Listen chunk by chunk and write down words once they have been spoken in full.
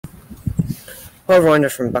Hello everyone,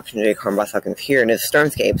 just from Bucks and J. Carmbus here, and it's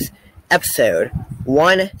Stormscapes, episode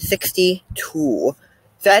 162.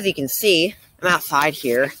 So as you can see, I'm outside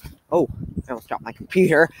here. Oh, I almost dropped my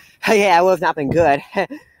computer. Yeah, it would have not been good.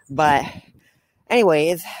 But,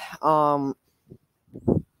 anyways, as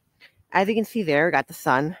you can see there, got the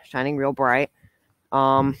sun shining real bright. It's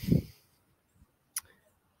a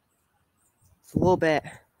little bit,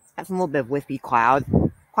 got some little bit of wispy clouds.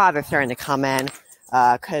 Clouds are starting to come in,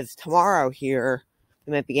 because tomorrow here,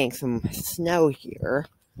 we might be getting some snow here.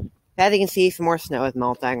 As you can see, some more snow is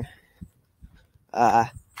melting.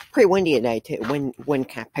 Pretty windy today, too. Wind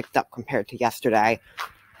kind of picked up compared to yesterday.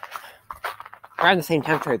 Around the same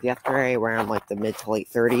temperature as yesterday, around like the mid to late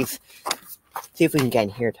 30s. See if we can get in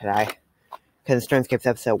here today. Because the Stormscapes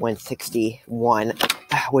episode 161,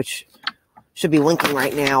 which should be linking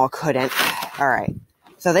right now. I couldn't. Alright.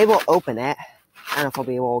 So they will open it. I don't know if I'll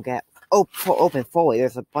be able to get open fully.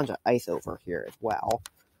 There's a bunch of ice over here as well.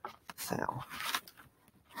 So,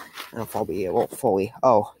 I don't know if I'll be able to fully.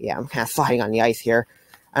 Oh, yeah, I'm kind of sliding on the ice here.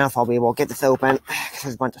 I don't know if I'll be able to get this open because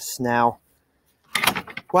there's a bunch of snow.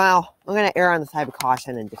 Well, I'm going to err on the side of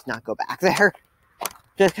caution and just not go back there.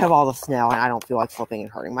 Just because of all the snow, and I don't feel like slipping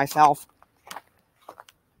and hurting myself.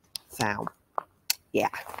 So, yeah.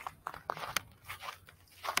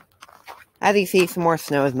 As you see, some more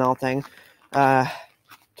snow is melting.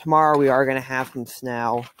 Tomorrow we are going to have some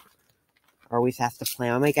snow. Or at least that's the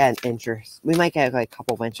plan. We might get an inch or... We might get like a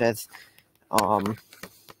couple of inches. Kind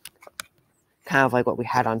of like what we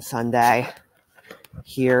had on Sunday.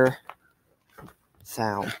 Here.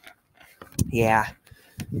 So, yeah.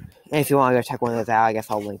 And if you want to go check one of those out, I guess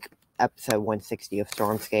I'll link episode 160 of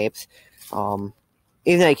Stormscapes.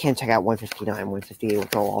 Even though you can check out 159 and 158,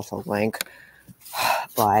 which I'll also link.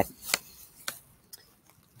 But...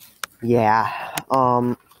 yeah.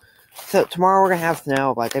 So tomorrow we're gonna have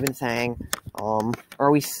snow, like they've been saying, or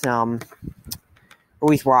at least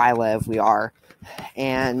where I live, we are,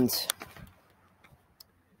 and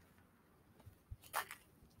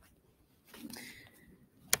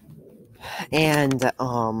it's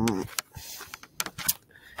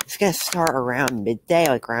gonna start around midday,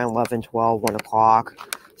 like around 11, 12, 1 o'clock,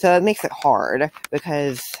 so it makes it hard,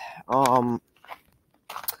 because, I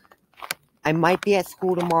might be at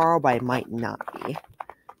school tomorrow, but I might not be.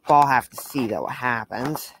 But I'll have to see, though, what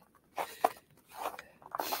happens.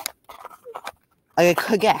 Like, I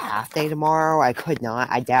could get half day tomorrow. I could not.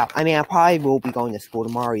 I doubt. I mean, I probably will be going to school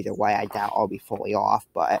tomorrow either way. I doubt I'll be fully off,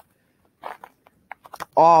 but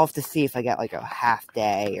I'll have to see if I get, like, a half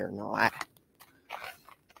day or not.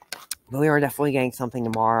 But we are definitely getting something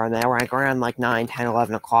tomorrow, and then around, like, 9, 10,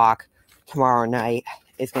 11 o'clock tomorrow night,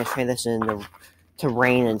 it's going to transition to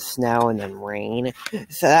rain and snow and then rain.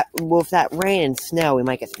 So that, with that rain and snow, we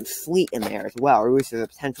might get some sleet in there as well. Or at least there's a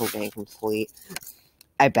potential of getting some sleet.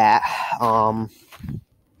 I bet.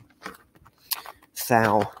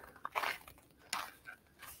 So,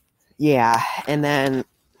 yeah. And then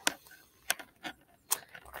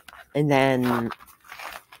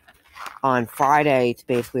on Friday, it's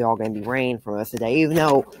basically all going to be rain for most of the day.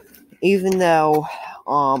 Even though,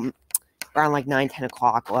 around like 9, 10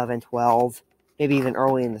 o'clock, 11, 12, maybe even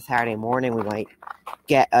early in the Saturday morning, we might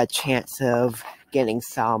get a chance of getting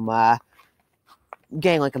some,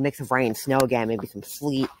 getting like a mix of rain and snow again, maybe some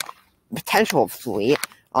sleet, potential of sleet,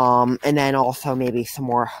 and then also maybe a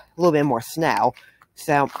little bit more snow.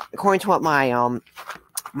 So, according to what my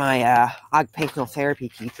occupational therapy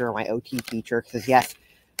teacher, my OT teacher, because yes,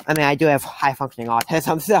 I mean, I do have high functioning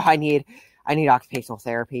autism, so I need occupational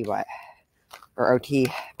therapy, or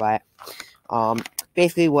OT, but,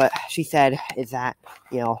 basically what she said is that,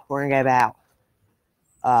 we're gonna get about,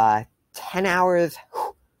 10 hours,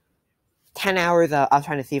 I was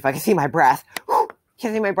trying to see if I can see my breath,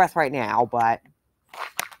 can't see my breath right now, but,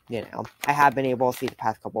 I have been able to see the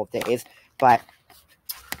past couple of days, but,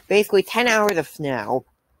 basically 10 hours of snow,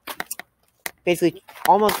 basically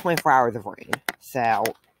almost 24 hours of rain, so,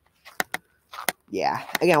 yeah,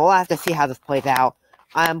 again, we'll have to see how this plays out.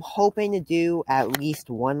 I'm hoping to do at least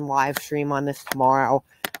one live stream on this tomorrow.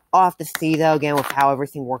 I'll have to see, though, again, with how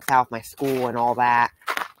everything works out with my school and all that.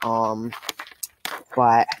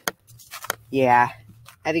 But, yeah.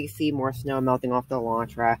 As you can see, more snow melting off the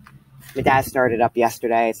Elantra. My dad started up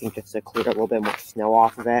yesterday, I think, just to clear a little bit more snow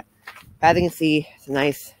off of it. But as you can see, it's a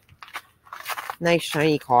nice,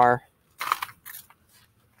 shiny car.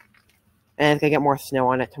 And it's going to get more snow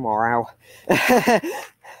on it tomorrow.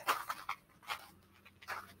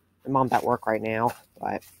 My mom's at work right now,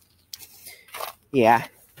 but yeah,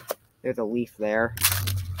 there's a leaf there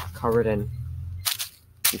covered in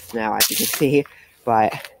snow, as you can see,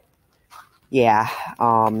 but yeah,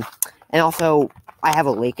 And also, I have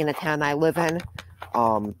a lake in the town I live in.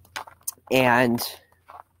 And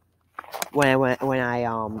when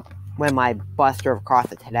my bus drove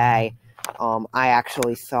across it today, I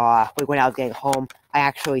actually saw, like, when I was getting home, I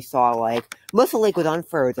actually saw, like, most of the lake was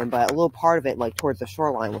unfrozen, but a little part of it, like, towards the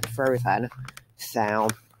shoreline was frozen. So,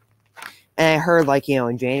 and I heard, like, you know,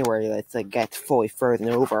 in January, it's, like, gets fully frozen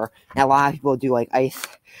over. And a lot of people do, like, ice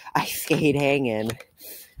skating, and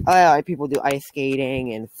a lot of people do ice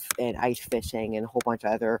skating and ice fishing and a whole bunch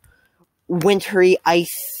of other wintry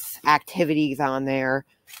ice activities on there.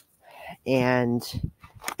 And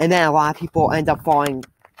then a lot of people end up falling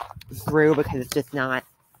through because it just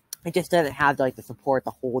doesn't have, like, the support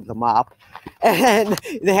to hold them up. And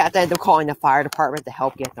they have to end up calling the fire department to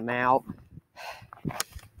help get them out.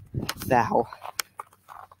 So,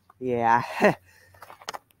 yeah.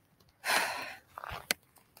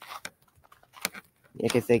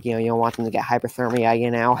 Because, like, you know, you don't want them to get hypothermia, you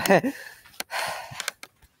know.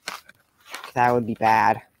 That would be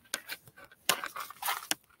bad.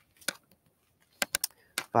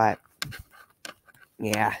 But,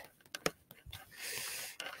 yeah.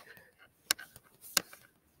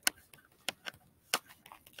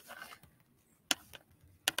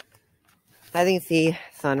 As you can see,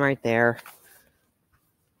 sun right there.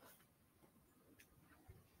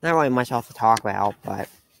 Not really much else to talk about, but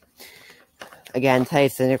again,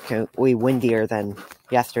 today's significantly windier than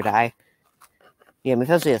yesterday. Yeah, I mean,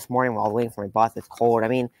 especially this morning while I was waiting for my bus, it's cold. I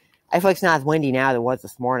mean, I feel like it's not as windy now as it was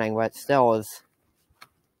this morning, but it still is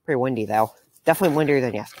pretty windy, though. Definitely windier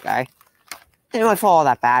than yesterday. Didn't really feel all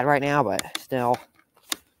that bad right now, but still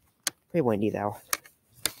pretty windy, though.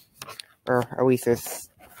 Or at least there's,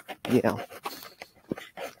 you know,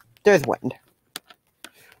 there's wind.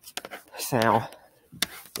 So,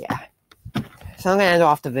 yeah. So I'm going to end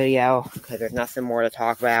off the video because there's nothing more to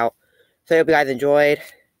talk about. So I hope you guys enjoyed,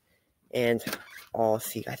 and I'll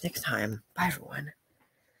see you guys next time. Bye, everyone.